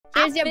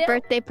Here's your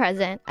birthday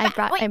present. I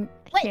brought him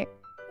here.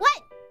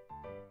 What?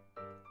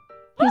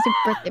 Here's your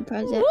birthday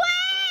present. Wait!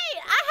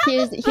 I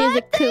have Here's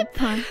a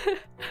coupon.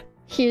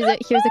 Here's a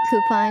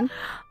coupon.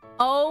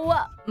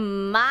 Oh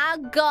my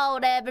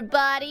god,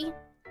 everybody.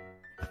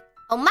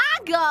 Oh my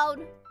god.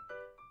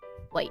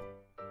 Wait,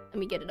 let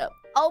me get it up.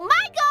 Oh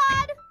my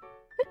god!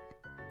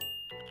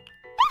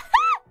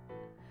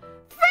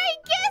 Free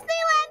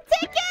Disneyland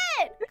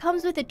ticket!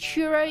 Comes with a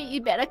churro,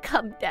 you better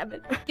come, damn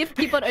it. Gift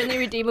coupon only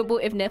redeemable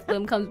if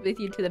Nephilim comes with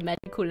you to the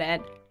magical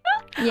land.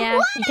 Yeah,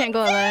 you can't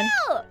go alone.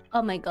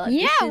 Oh my god.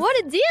 Yeah, what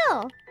a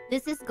deal!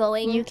 This is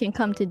going... You can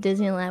come to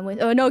Disneyland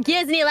with... Oh no,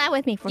 Disneyland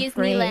with me for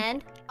free.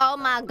 Disneyland? Oh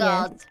my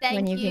god, yes,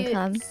 thank you can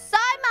come. so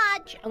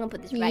much! I'm gonna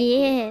put this right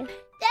here.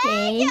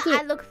 Thank you.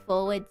 I look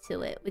forward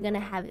to it. We're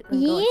gonna have it. We're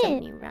gonna go on some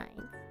new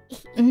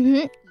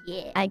rides.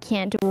 Yeah. I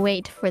can't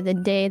wait for the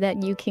day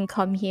that you can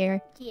come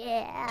here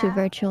to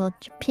virtual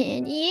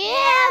Japan.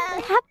 Yeah!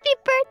 Happy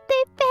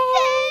birthday, babe!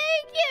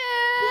 Thank you!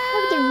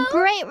 Have a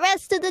great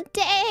rest of the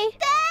day!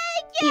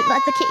 Thank you! Eat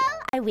lots of cake.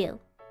 I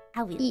will.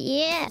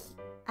 Yeah.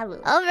 I will.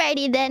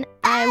 Alrighty then.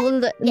 I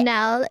will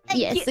now.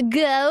 Yes,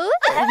 go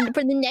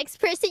for the next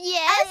person.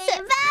 Yes.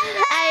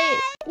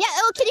 Yeah.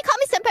 Oh, can you call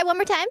me senpai one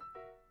more time?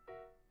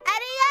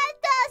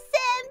 Arigato,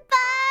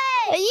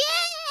 senpai!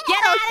 Yeah.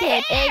 Get out of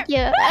here! Thank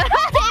you.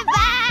 Okay,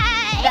 bye.